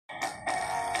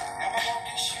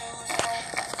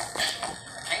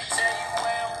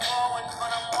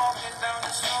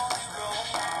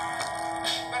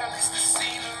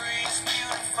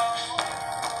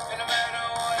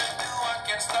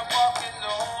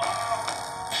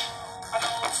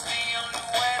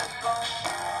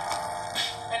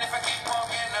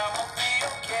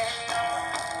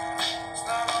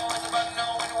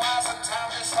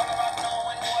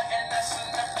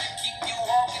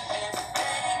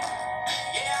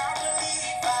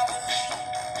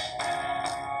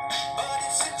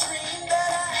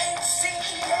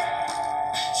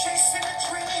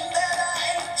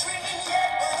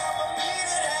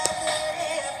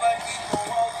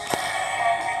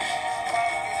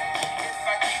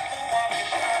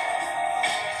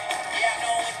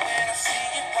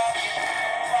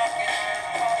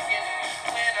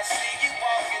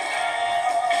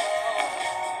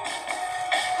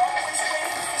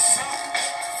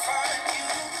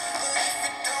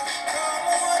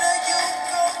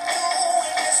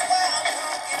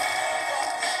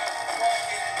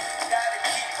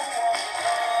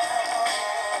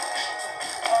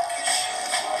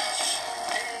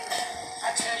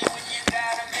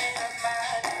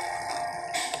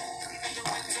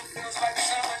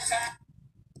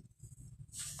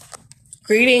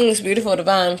Greetings, beautiful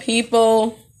divine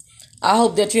people. I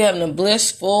hope that you're having a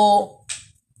blissful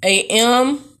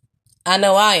AM. I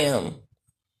know I am.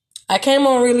 I came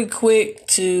on really quick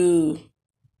to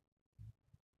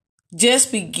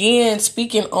just begin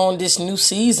speaking on this new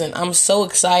season. I'm so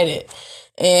excited.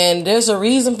 And there's a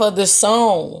reason for this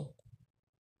song,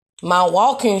 My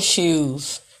Walking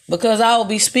Shoes, because I will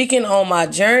be speaking on my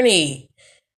journey.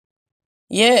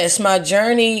 Yes, my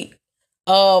journey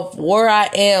of where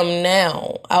I am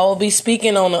now. I will be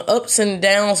speaking on the ups and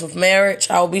downs of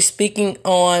marriage. I will be speaking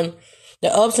on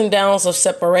the ups and downs of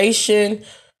separation,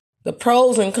 the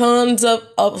pros and cons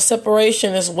of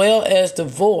separation, as well as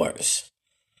divorce.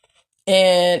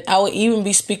 And I will even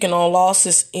be speaking on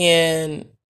losses in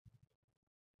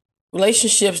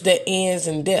relationships that ends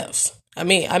in deaths. I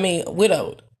mean,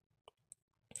 widowed.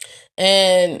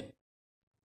 And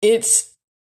it's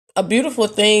a beautiful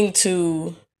thing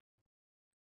to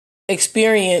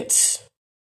experience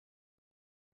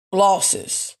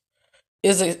losses.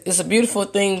 It's a beautiful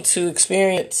thing to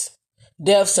experience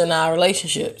deaths in our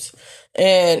relationships.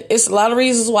 And it's a lot of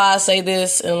reasons why I say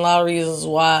this and a lot of reasons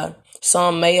why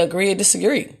some may agree or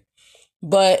disagree.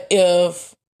 But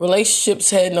if relationships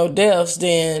had no deaths,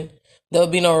 then there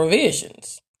would be no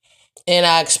revisions. And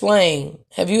I explain,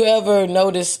 have you ever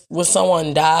noticed when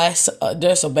someone dies,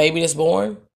 there's a baby that's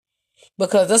born?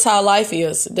 Because that's how life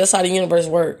is. That's how the universe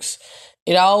works.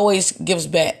 It always gives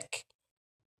back.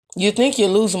 You think you're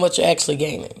losing, but you're actually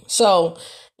gaining. So,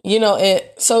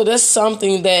 so that's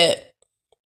something that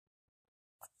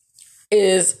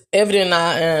is evident in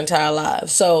our entire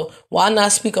lives. So why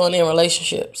not speak on in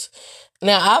relationships?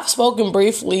 Now, I've spoken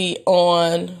briefly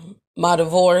on my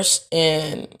divorce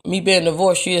and me being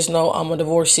divorced. You just know I'm a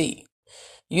divorcee.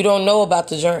 You don't know about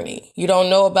the journey. You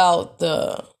don't know about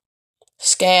the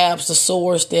scabs, the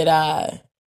sores that I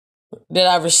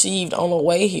received on the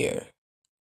way here.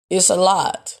 It's a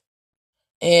lot.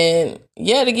 And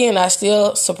yet again, I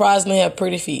still surprisingly have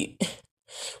pretty feet.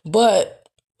 But,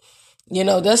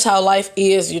 that's how life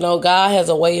is. God has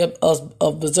a way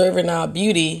of preserving our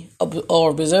beauty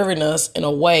or preserving us in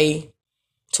a way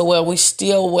to where we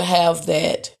still will have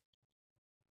that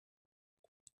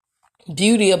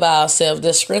beauty about ourselves,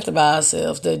 that strength about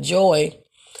ourselves, that joy.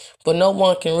 But no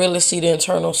one can really see the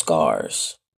internal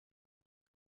scars.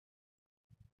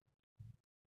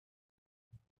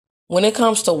 When it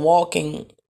comes to walking,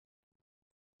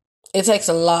 it takes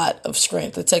a lot of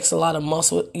strength. It takes a lot of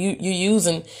muscle. You're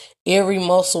using every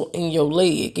muscle in your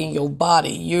leg, in your body.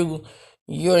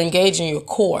 You're engaging your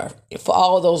core. For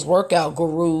all those workout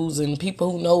gurus and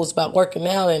people who knows about working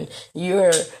out, and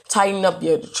you're tightening up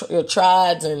your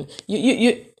triceps and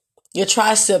your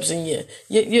triceps and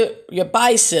your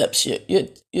biceps.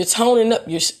 You're toning up.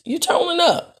 You're toning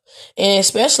up, and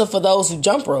especially for those who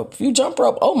jump rope. If you jump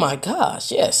rope, oh my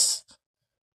gosh, yes,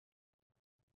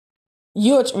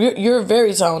 you're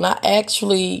very toned. I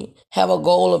actually have a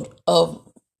goal of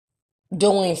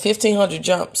doing 1,500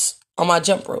 jumps on my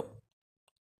jump rope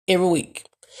every week.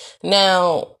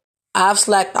 Now, I've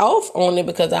slacked off on it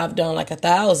because I've done like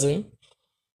 1,000,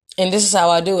 and this is how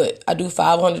I do it. I do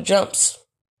 500 jumps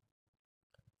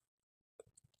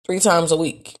 3 times a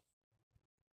week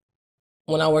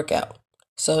when I work out.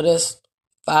 So that's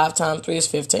 5 times 3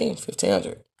 is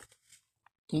 1,500.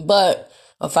 But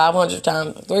a 500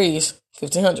 times 3 is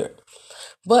 1,500.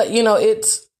 But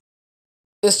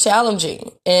it's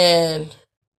challenging. And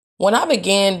when I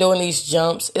began doing these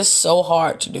jumps, it's so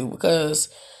hard to do because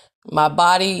my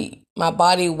body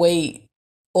weight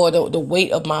or the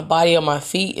weight of my body on my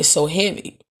feet is so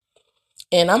heavy.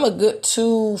 And I'm a good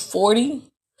 240.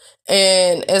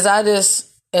 And as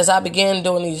I began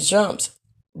doing these jumps,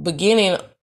 in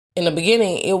the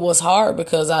beginning, it was hard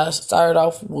because I started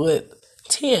off with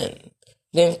 10,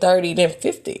 then 30, then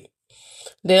 50.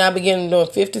 Then I began doing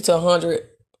 50 to 100,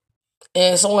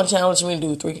 and someone challenged me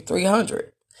to do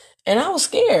 300. And I was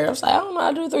scared. I was like, I don't know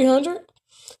how to do 300.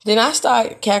 Then I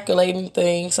started calculating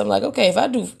things. I'm like, okay, if I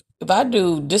do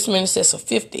this many sets of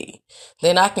 50,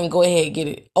 then I can go ahead and get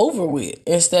it over with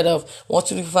instead of 1,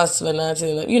 2, 3, 4, 5, 6, 7,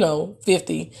 8, 9, 10,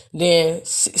 50, then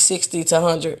 60 to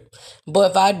 100. But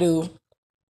if I do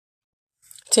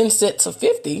 10 sets of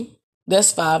 50,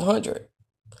 that's 500.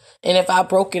 And if I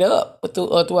broke it up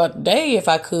throughout the day, if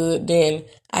I could, then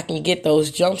I can get those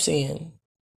jumps in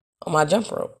on my jump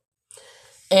rope.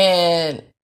 And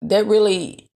that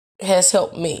really has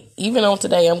helped me. Even on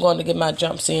today, I'm going to get my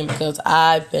jumps in because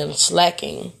I've been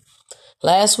slacking.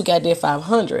 Last week I did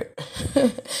 500.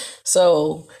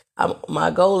 So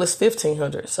my goal is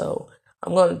 1,500. So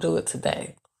I'm going to do it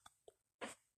today.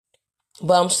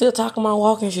 But I'm still talking about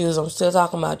walking shoes. I'm still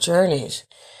talking about journeys.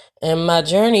 And my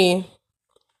journey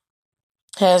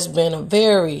has been a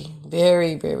very,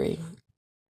 very, very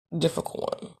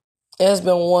difficult one. It has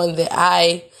been one that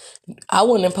I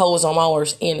wouldn't impose on my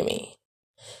worst enemy.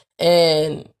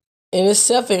 And it's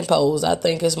self-imposed, I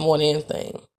think it's more than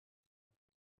anything.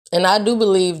 And I do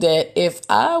believe that if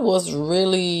I was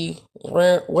really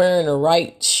wearing the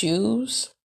right shoes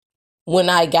when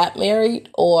I got married,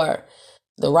 or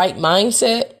the right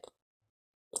mindset,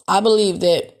 I believe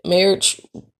that marriage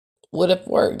would have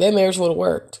worked. That marriage would have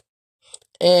worked.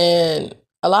 And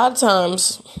a lot of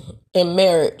times in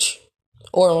marriage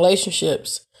or in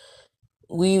relationships,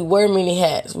 we wear many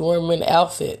hats. We wear many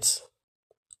outfits.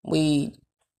 We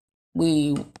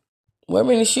wear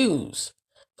many shoes.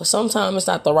 But sometimes it's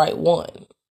not the right one.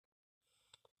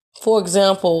 For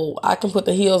example, I can put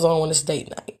the heels on when it's date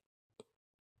night.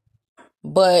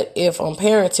 But if I'm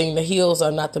parenting, the heels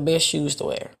are not the best shoes to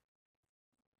wear.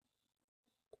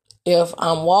 If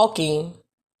I'm walking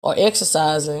or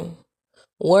exercising,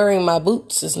 wearing my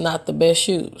boots is not the best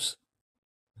shoes.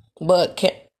 But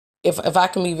if I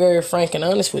can be very frank and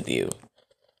honest with you,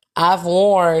 I've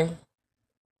worn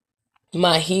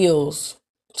my heels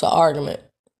to argument.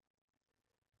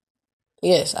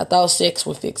 Yes, I thought sex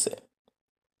would fix it,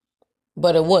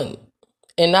 but it wouldn't.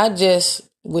 And not just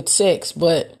with sex,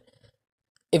 but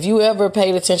if you ever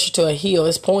paid attention to a heel,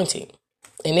 it's pointing,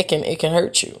 and it can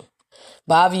hurt you.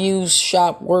 But I've used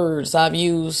sharp words. I've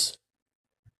used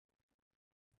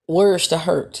words to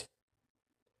hurt.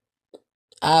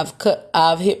 I've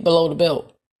hit below the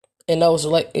belt in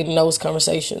those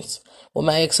conversations with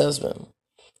my ex-husband,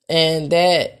 and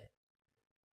that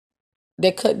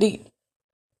cut deep.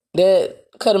 That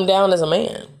cut him down as a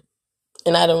man,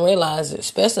 and I didn't realize it,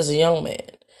 especially as a young man,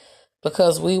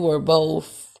 because we were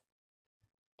both,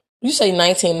 you say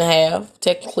 19 and a half,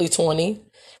 technically 20,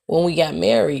 when we got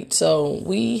married. So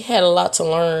we had a lot to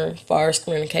learn as far as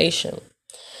communication.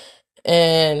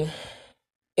 And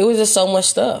it was just so much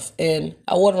stuff. And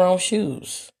I wore the wrong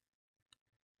shoes.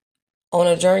 On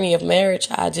a journey of marriage,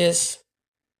 I just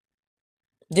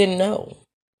didn't know.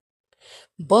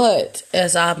 But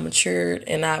as I've matured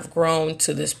and I've grown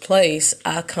to this place,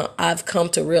 I've come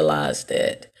to realize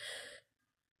that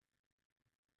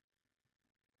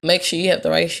make sure you have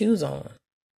the right shoes on.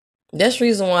 That's the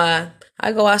reason why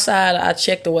I go outside, I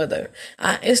check the weather.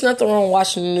 It's nothing wrong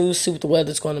watching the news, see what the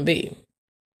weather's going to be.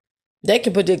 They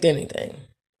can predict anything.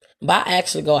 But I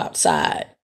actually go outside.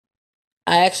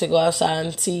 I actually go outside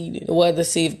and see the weather,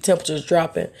 see if the temperature's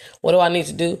dropping. What do I need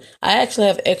to do? I actually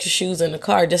have extra shoes in the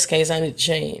car just in case I need to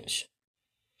change.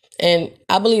 And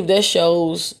I believe that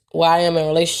shows where I am in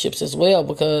relationships as well,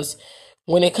 because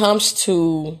when it comes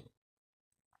to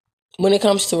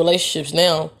relationships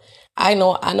now, I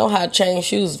know how to change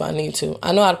shoes if I need to.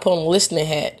 I know how to put on a listening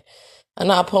hat. I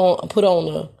know how to put on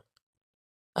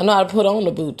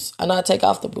the boots. I know how to take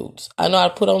off the boots. I know how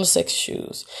to put on the sexy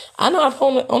shoes. I know how to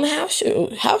put on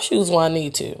the house shoes when I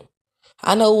need to.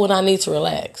 I know when I need to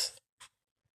relax.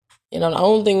 The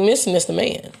only thing missing is the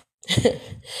man.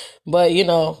 But,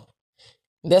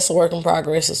 that's a work in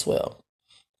progress as well.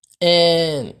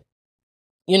 And,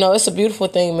 it's a beautiful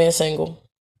thing being single.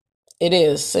 It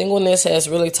is. Singleness has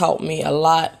really taught me a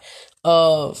lot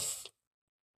of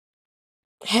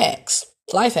hacks.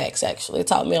 Life hacks, actually. It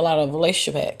taught me a lot of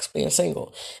relationship hacks, being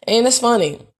single. And it's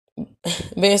funny.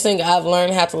 Being single, I've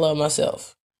learned how to love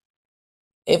myself.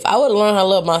 If I would have learned how to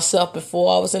love myself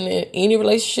before I was in any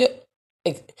relationship,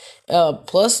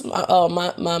 plus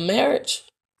my marriage,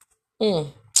 I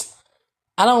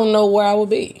don't know where I would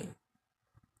be.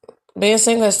 Being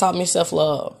single has taught me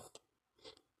self-love.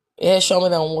 It has shown me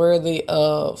that I'm worthy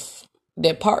of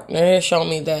that partner. It has shown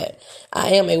me that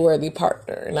I am a worthy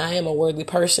partner and I am a worthy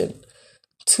person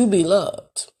to be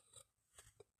loved.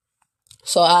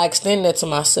 So I extend that to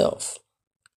myself.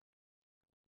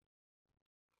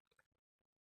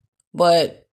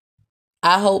 But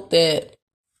I hope that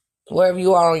wherever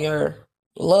you are on your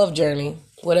love journey,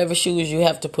 whatever shoes you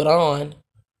have to put on,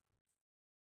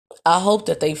 I hope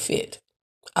that they fit.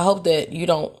 I hope that you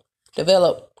don't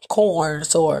develop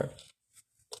corns, or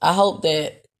I hope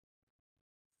that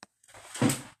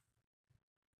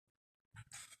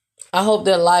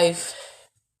life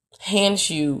hands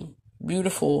you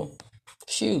beautiful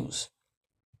shoes.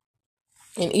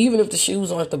 And even if the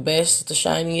shoes aren't the best, the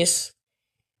shiniest,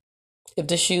 if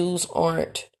the shoes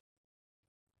aren't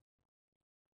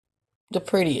the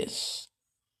prettiest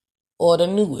or the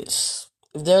newest,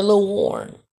 if they're a little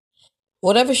worn,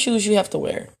 whatever shoes you have to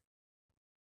wear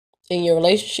in your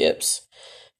relationships,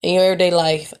 in your everyday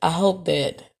life, I hope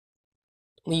that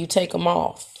when you take them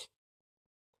off,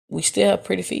 we still have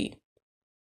pretty feet.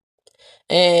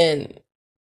 And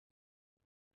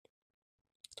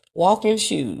Walking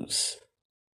shoes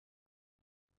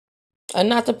are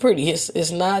not the prettiest.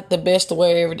 It's not the best to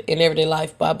wear in everyday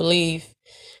life, but I believe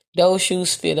those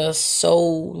shoes fit us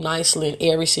so nicely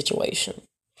in every situation.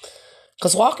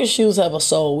 Because walking shoes have a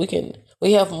soul.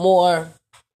 We have more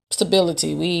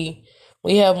stability.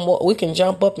 We have more. We can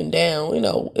jump up and down.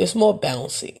 It's more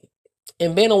bouncy.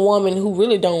 And being a woman who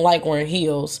really don't like wearing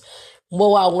heels,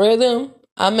 while I wear them,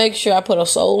 I make sure I put a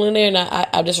sole in there and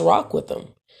I just rock with them.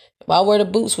 If I wear the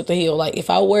boots with the heel, like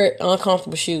if I wear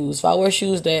uncomfortable shoes, if I wear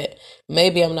shoes that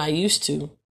maybe I'm not used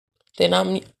to, then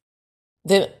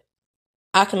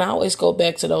I can always go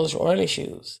back to those running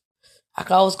shoes. I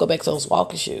can always go back to those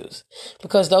walking shoes,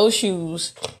 because those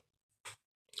shoes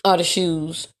are the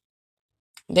shoes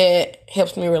that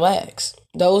helps me relax.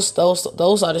 Those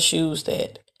are the shoes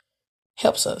that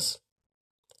helps us.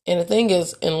 And the thing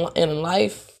is, in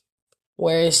life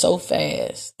where it's so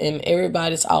fast and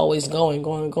everybody's always going,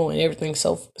 everything's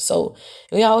so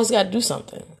we always got to do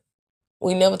something.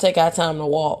 We never take our time to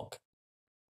walk,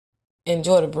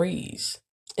 enjoy the breeze,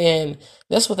 and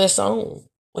that's what that song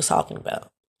was talking about.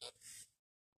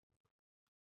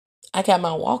 I got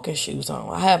my walking shoes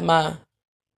on. I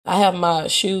have my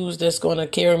shoes that's going to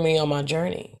carry me on my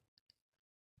journey.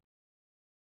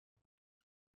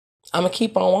 I'm gonna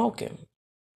keep on walking.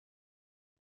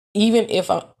 Even if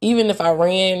I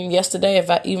ran yesterday, if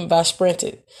I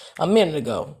sprinted a minute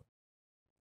ago,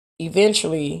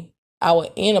 eventually I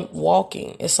would end up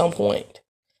walking at some point.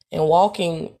 And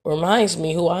walking reminds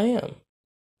me who I am.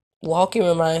 Walking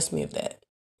reminds me of that.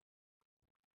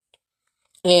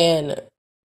 And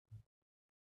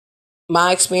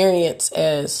my experience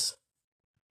as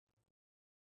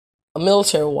a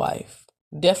military wife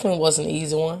definitely wasn't an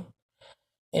easy one.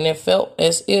 And it felt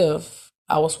as if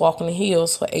I was walking the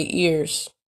hills for 8 years.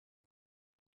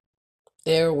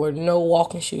 There were no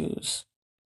walking shoes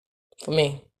for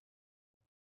me.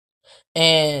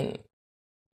 And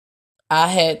I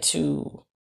had to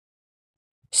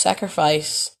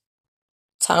sacrifice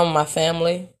time with my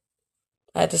family.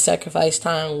 I had to sacrifice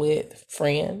time with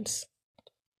friends.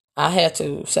 I had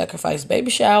to sacrifice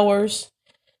baby showers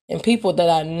and people that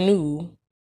I knew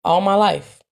all my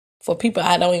life for people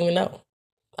I don't even know.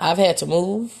 I've had to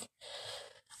move.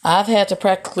 I've had to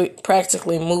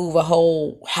practically move a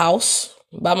whole house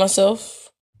by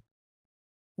myself.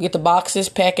 Get the boxes,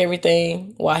 pack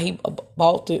everything while he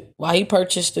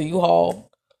purchased the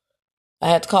U-Haul. I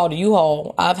had to call the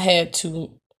U-Haul. I've had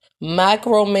to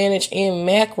micromanage and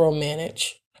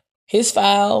macromanage his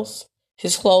files,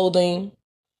 his clothing,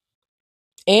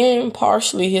 and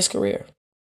partially his career.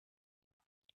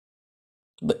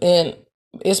 And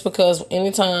it's because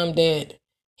anytime that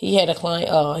he had a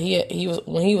client,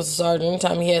 when he was a sergeant,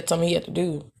 anytime he had something he had to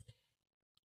do,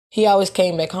 he always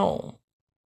came back home.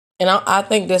 And I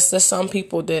think there's some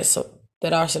people that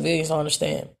are civilians don't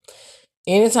understand.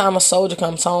 Anytime a soldier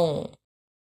comes home,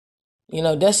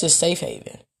 that's his safe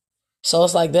haven. So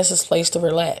it's like that's his place to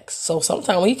relax. So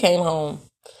sometimes when he came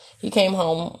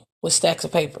home with stacks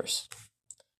of papers.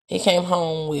 He came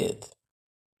home with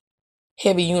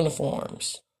heavy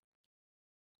uniforms,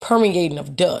 permeating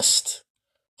of dust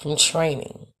from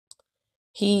training.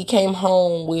 He came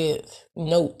home with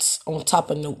notes on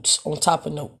top of notes on top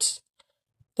of notes.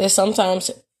 That sometimes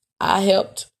I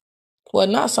helped, well,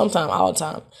 not sometimes, all the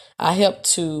time, I helped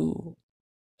to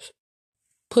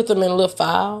put them in little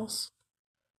files.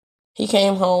 He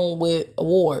came home with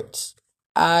awards.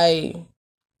 I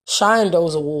shined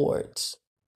those awards.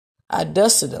 I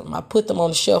dusted them. I put them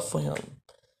on the shelf for him.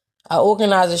 I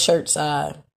organized his shirt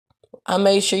side. I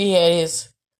made sure he had his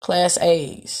class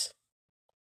A's.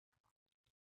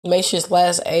 Made sure his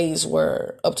class A's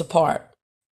were up to par.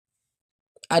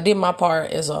 I did my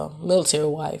part as a military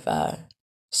wife. I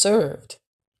served.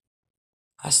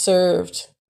 I served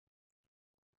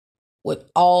with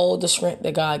all the strength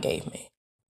that God gave me.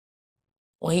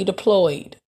 When he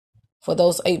deployed for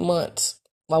those 8 months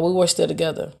while we were still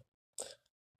together,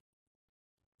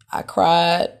 I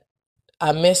cried,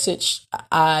 I messaged,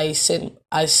 I sent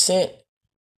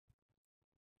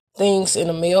things in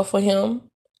the mail for him.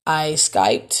 I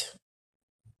Skyped.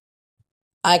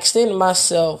 I extended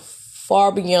myself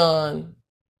far beyond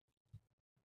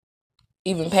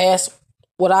even past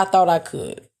what I thought I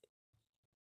could.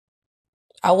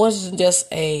 I wasn't just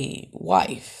a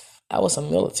wife. I was a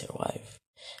military wife.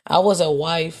 I was a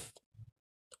wife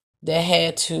that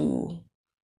had to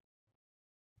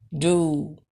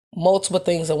do multiple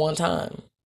things at one time.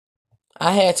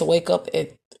 I had to wake up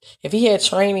if he had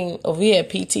training, if he had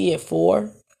PT at 4,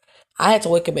 I had to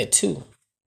wake up at 2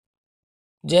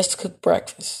 just to cook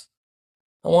breakfast.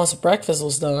 And once breakfast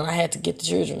was done, I had to get the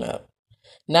children up.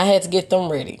 And I had to get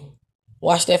them ready.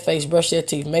 Wash their face, brush their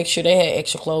teeth, make sure they had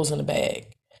extra clothes in the bag,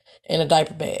 in a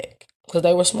diaper bag, because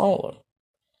they were smaller.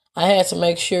 I had to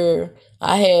make sure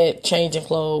I had changing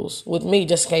clothes with me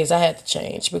just in case I had to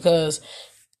change, because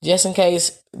just in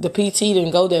case the PT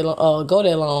didn't go that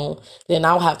long, then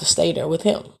I'll have to stay there with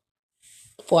him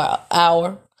for an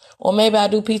hour, or maybe I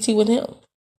do PT with him.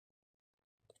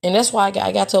 And that's why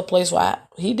I got to a place where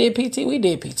he did PT, we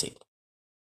did PT.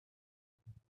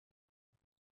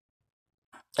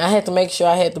 I had to make sure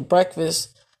I had the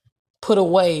breakfast put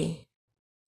away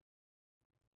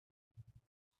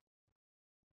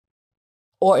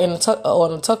or in a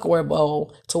Tupperware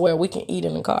bowl to where we can eat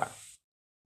in the car.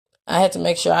 I had to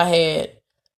make sure I had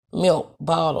milk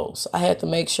bottles. I had to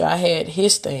make sure I had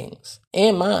his things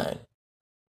and mine.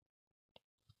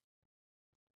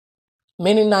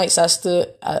 Many nights I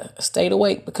stayed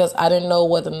awake because I didn't know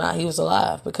whether or not he was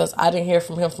alive, because I didn't hear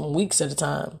from him for weeks at a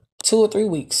time, 2 or 3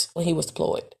 weeks when he was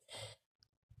deployed.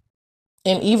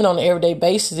 And even on an everyday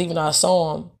basis, even though I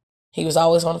saw him, he was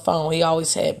always on the phone. He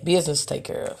always had business to take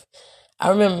care of. I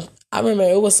remember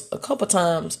it was a couple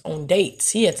times on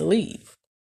dates he had to leave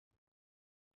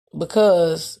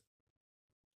because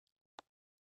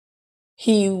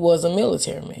he was a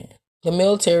military man. The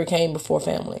military came before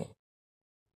family.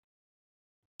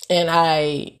 And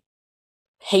I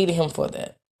hated him for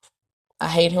that. I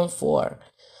hate him for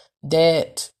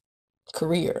that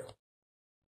career.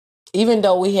 Even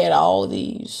though we had all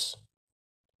these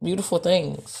beautiful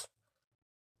things,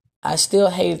 I still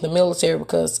hated the military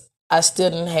because I still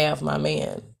didn't have my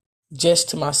man just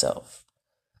to myself.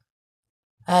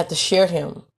 I had to share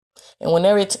him. And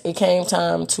whenever it came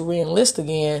time to re-enlist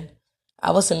again,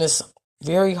 I was in this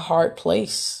very hard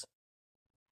place.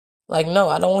 Like, no,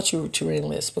 I don't want you to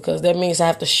re-enlist because that means I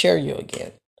have to share you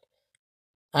again.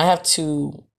 I have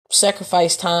to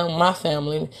sacrifice time with my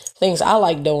family, things I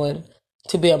like doing,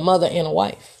 to be a mother and a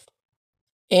wife.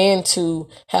 And to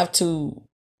have to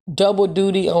double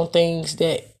duty on things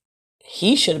that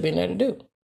he should have been there to do.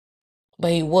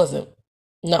 But he wasn't.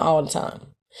 Not all the time.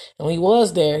 And when he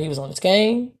was there, he was on his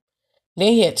game.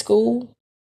 Then he had school.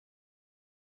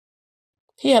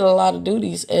 He had a lot of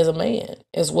duties as a man,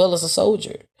 as well as a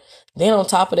soldier. Then on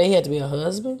top of that, he had to be a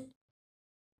husband.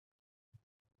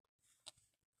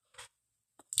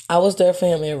 I was there for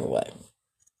him every way.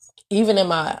 Even in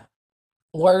my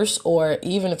worst, or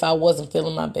even if I wasn't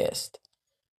feeling my best,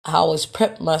 I always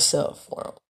prepped myself for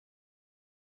him.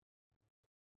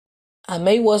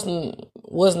 I wasn't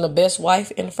the best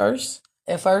wife at first.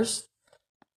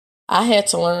 I had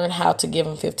to learn how to give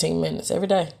him 15 minutes every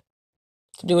day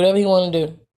to do whatever he wanted to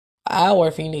do. An hour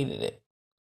if he needed it.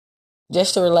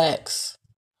 Just to relax.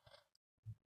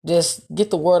 Just get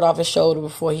the word off his shoulder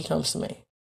before he comes to me.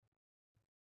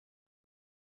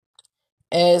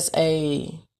 As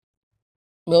an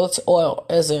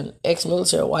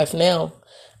ex-military wife now,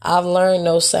 I've learned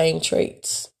those same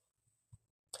traits.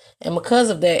 And because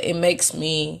of that, it makes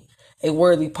me a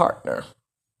worthy partner.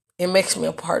 It makes me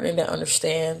a partner that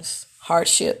understands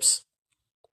hardships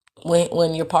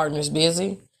when your partner's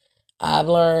busy. I've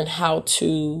learned how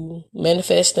to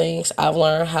manifest things. I've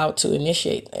learned how to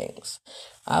initiate things.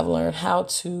 I've learned how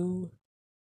to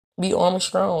be arm and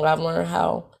strong. I've learned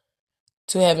how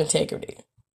to have integrity.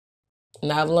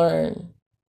 And I've learned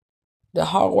that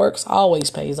hard work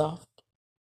always pays off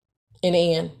in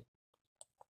the end.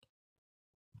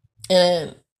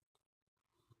 And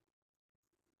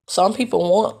some people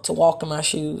want to walk in my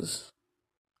shoes,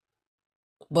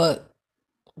 but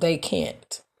they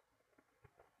can't.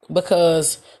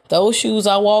 Because those shoes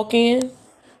I walk in,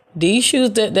 these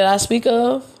shoes that I speak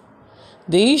of,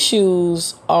 these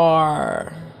shoes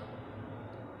are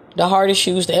the hardest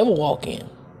shoes to ever walk in.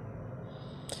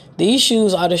 These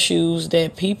shoes are the shoes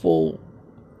that people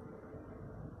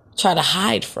try to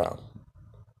hide from.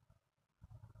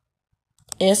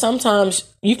 And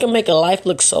sometimes you can make a life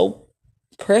look so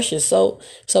precious, so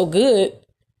good,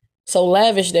 so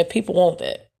lavish that people want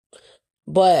that.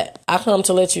 But I come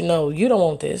to let you know, you don't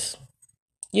want this.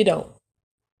 You don't.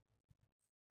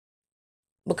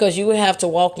 Because you would have to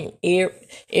walk in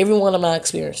every one of my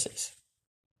experiences.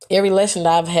 Every lesson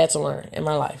that I've had to learn in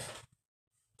my life.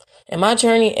 And my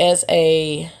journey as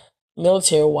a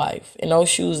military wife, in those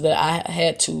shoes that I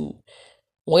had to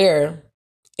wear,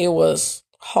 it was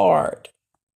hard.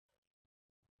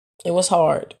 It was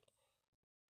hard.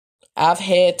 I've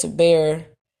had to bear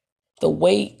the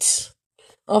weight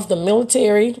of the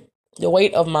military, the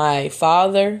weight of my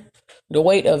father, the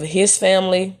weight of his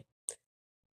family,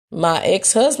 my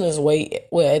ex-husband's weight.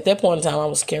 Well, at that point in time, I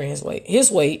was carrying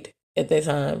his weight at that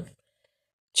time.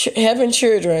 Having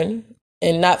children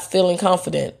and not feeling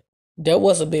confident There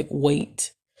was a big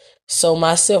weight. So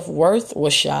my self-worth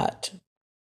was shot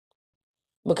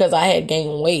because I had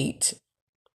gained weight.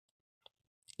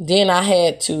 Then I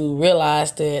had to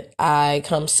realize that I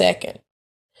come third,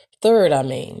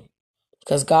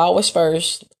 because God was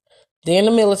first, then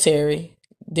the military,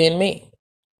 then me.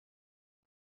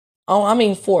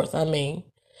 Fourth,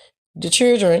 the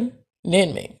children,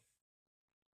 then me.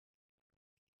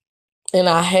 And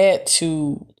I had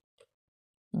to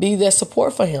be that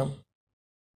support for him.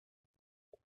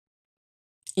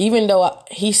 Even though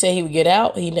he said he would get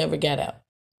out, he never got out.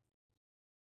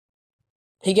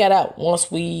 He got out once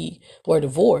we were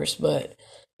divorced, but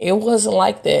it wasn't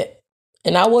like that.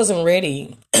 And I wasn't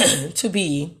ready to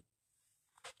be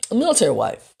a military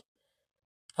wife.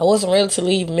 I wasn't ready to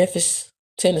leave Memphis,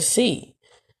 Tennessee.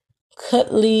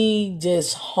 Cutley,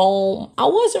 just home. I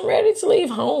wasn't ready to leave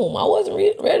home. I wasn't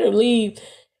ready to leave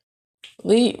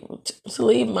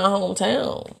my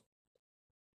hometown,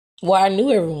 where I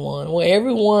knew everyone, where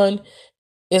everyone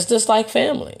is just like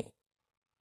family.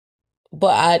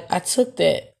 But I took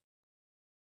that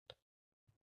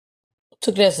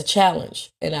as a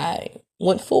challenge, and I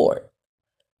went forward.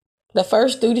 The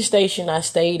first duty station I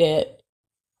stayed at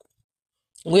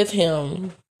with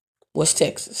him was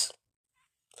Texas.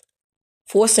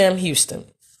 Fort Sam Houston.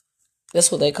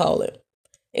 That's what they call it.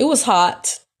 It was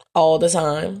hot all the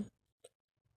time,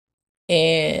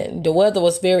 and the weather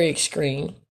was very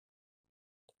extreme.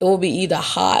 It would be either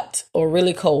hot or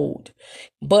really cold,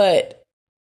 but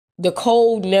the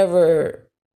cold never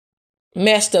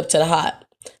matched up to the hot.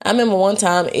 I remember one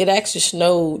time it actually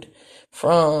snowed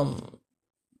from,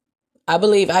 I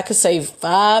believe I could say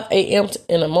 5 a.m.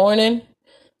 in the morning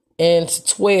and to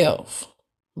 12.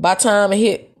 By the time it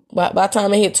hit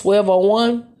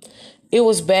 12:01, it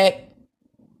was back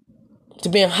to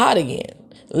being hot again.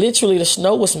 Literally, the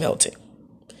snow was melting.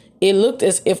 It looked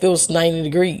as if it was 90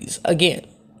 degrees again.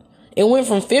 It went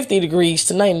from 50 degrees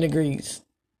to 90 degrees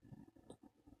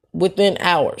within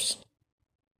hours.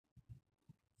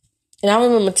 And I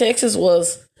remember Texas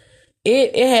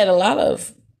it had a lot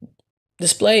of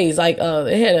displays. Like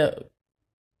downtown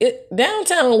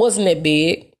wasn't that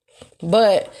big,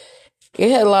 but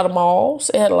it had a lot of malls.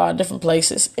 It had a lot of different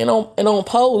places. And on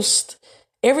Post,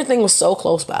 everything was so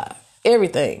close by.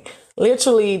 Everything.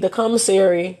 Literally, the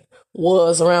commissary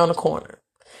was around the corner.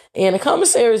 And the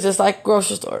commissary is just like a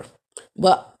grocery store.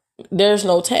 But there's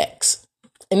no tax.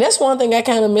 And that's one thing I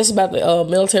kind of miss about the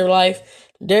military life.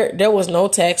 There was no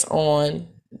tax on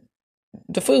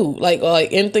the food. Like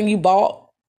anything you bought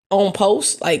on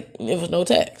Post, it was no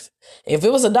tax. If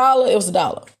it was $1, it was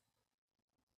 $1.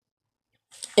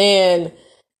 And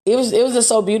it was just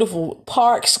so beautiful.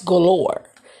 Parks galore.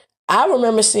 I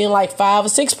remember seeing 5 or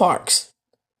 6 parks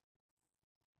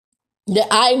that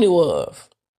I knew of.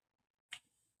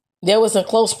 That was in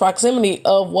close proximity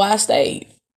of where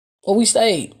we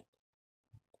stayed.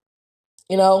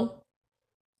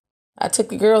 I took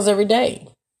the girls every day.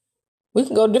 We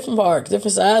can go to different parks,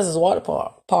 different sizes, water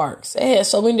parks. They had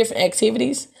so many different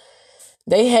activities.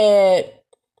 They had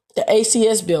the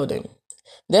ACS building.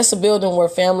 That's a building where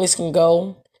families can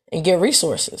go and get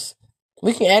resources.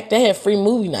 They had free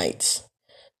movie nights.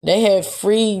 They had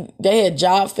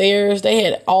job fairs. They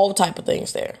had all type of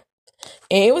things there.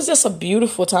 And it was just a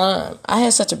beautiful time. I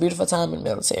had such a beautiful time in the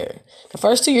military. The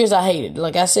first 2 years I hated.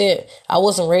 Like I said, I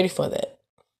wasn't ready for that.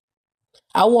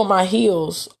 I wore my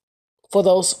heels for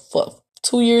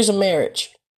 2 years of marriage.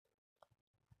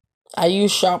 I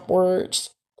used sharp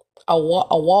words. I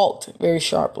walked very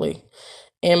sharply.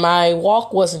 And my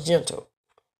walk wasn't gentle.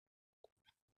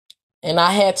 And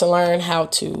I had to learn how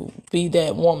to be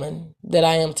that woman that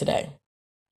I am today.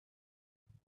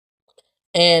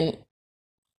 And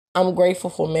I'm grateful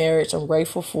for marriage. I'm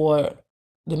grateful for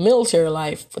the military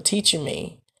life for teaching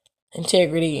me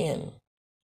integrity, and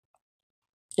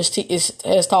it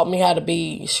has taught me how to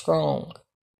be strong.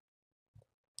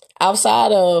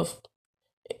 Outside of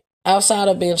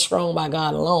being strong by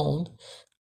God alone,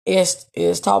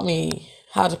 it's taught me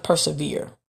how to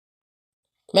persevere.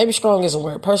 Maybe strong isn't a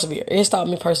word, persevere. It's taught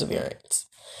me perseverance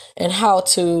and how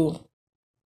to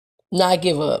not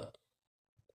give up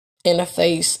in the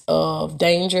face of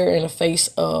danger, in the face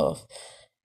of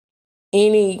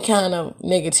any kind of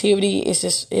negativity.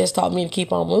 It's taught me to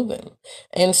keep on moving.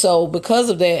 And so because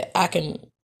of that, I can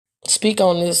speak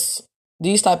on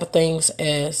these type of things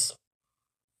as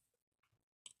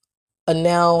a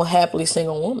now happily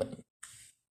single woman.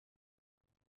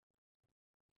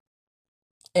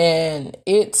 And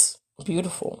it's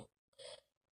beautiful.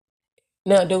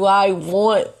 Now, do I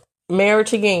want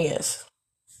marriage again? Yes.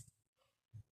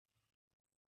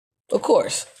 Of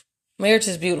course. Marriage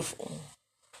is beautiful.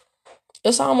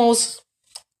 It's almost,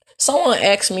 someone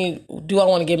asked me, do I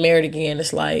want to get married again?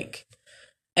 It's like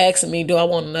asking me, do I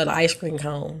want another ice cream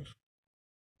cone?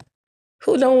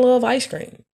 Who don't love ice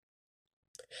cream?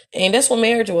 And that's what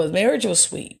marriage was. Marriage was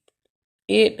sweet.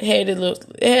 It had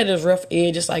its rough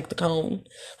edges like the cone,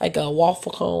 like a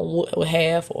waffle cone would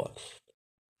have, or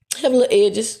have little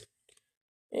edges.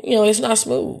 It's not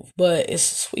smooth, but it's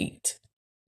sweet.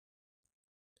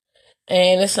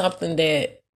 And it's something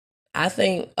that I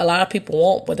think a lot of people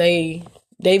want, but they've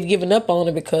given up on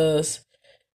it because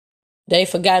they've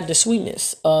forgotten the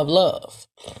sweetness of love.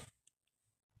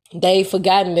 They've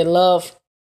forgotten that love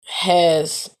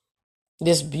has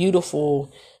this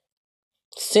beautiful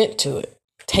scent to it,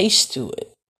 taste to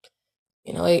it.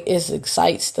 It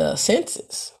excites the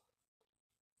senses.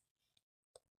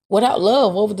 Without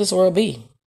love, what would this world be?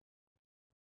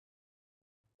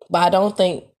 But I don't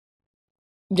think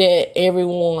that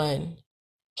everyone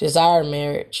desires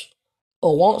marriage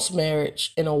or wants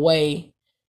marriage in a way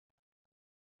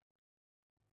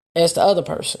as the other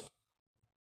person.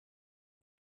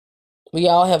 We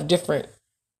all have different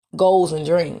goals and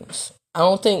dreams. I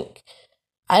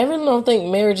really don't think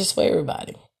marriage is for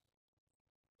everybody.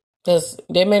 Because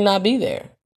they may not be there.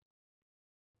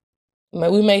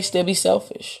 We may still be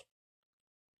selfish.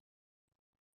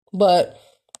 But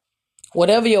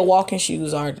whatever your walking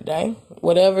shoes are today,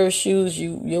 whatever shoes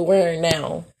you're wearing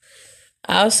now,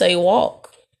 I'll say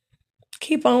walk.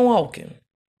 Keep on walking.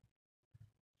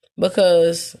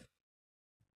 Because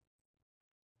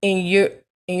in your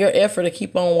effort to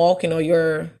keep on walking, or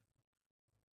your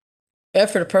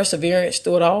effort of perseverance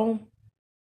through it all,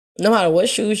 no matter what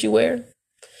shoes you wear,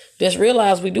 just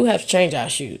realize we do have to change our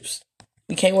shoes.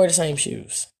 We can't wear the same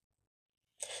shoes.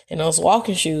 And those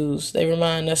walking shoes, they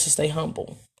remind us to stay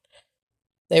humble.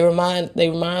 They remind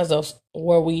us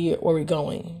where we're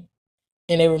going.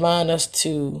 And they remind us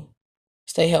to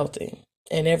stay healthy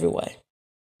in every way.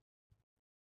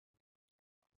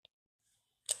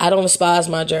 I don't despise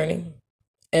my journey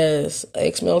as an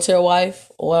ex-military wife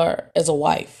or as a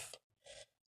wife.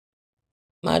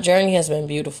 My journey has been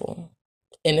beautiful.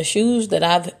 And the shoes that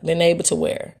I've been able to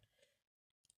wear,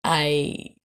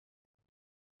 I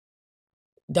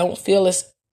didn't feel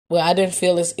as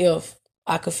if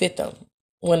I could fit them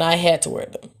when I had to wear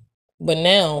them. But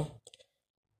now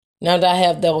that I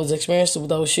have those experiences with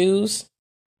those shoes,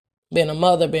 being a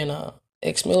mother, being a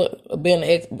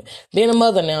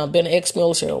mother now, being an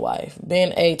ex-military wife,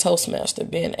 being a Toastmaster,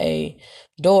 being a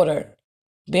daughter,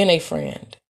 being a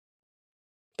friend,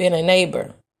 being a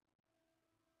neighbor,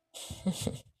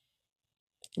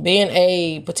 being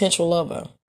a potential lover,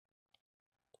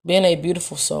 being a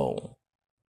beautiful soul.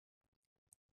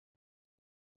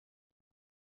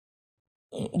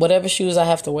 Whatever shoes I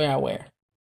have to wear, I wear.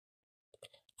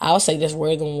 I'll say just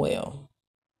wear them well.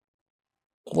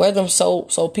 Wear them so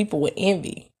people would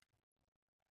envy.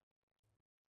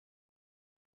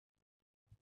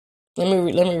 Let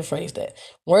me rephrase that.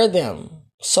 Wear them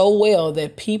so well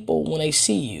that people, when they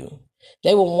see you,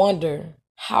 they will wonder,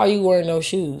 how are you wearing those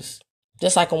shoes?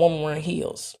 Just like a woman wearing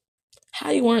heels. How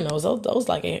are you wearing those? Those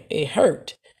like it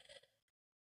hurt.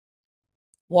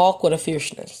 Walk with a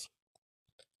fierceness.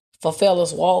 For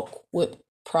fellas, walk with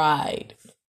pride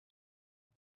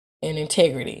and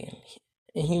integrity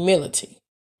and humility.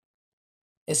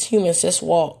 As humans, let's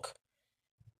walk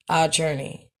our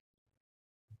journey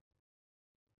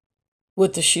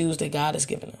with the shoes that God has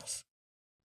given us.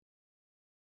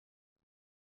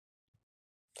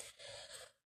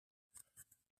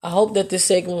 I hope that this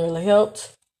segment really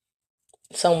helped.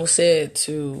 Someone said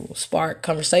to spark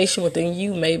conversation within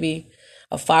you, maybe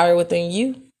a fire within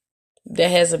you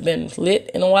that hasn't been lit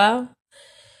in a while.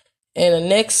 In the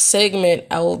next segment,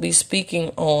 I will be speaking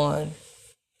on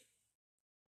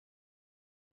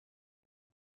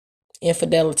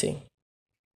infidelity.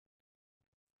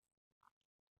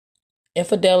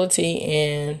 Infidelity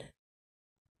in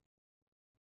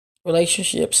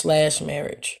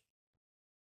relationship/marriage.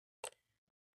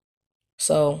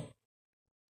 So,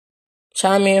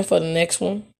 chime in for the next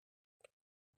one.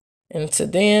 And until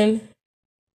then,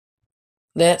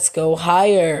 let's go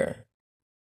higher.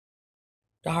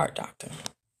 The Heart Doctor.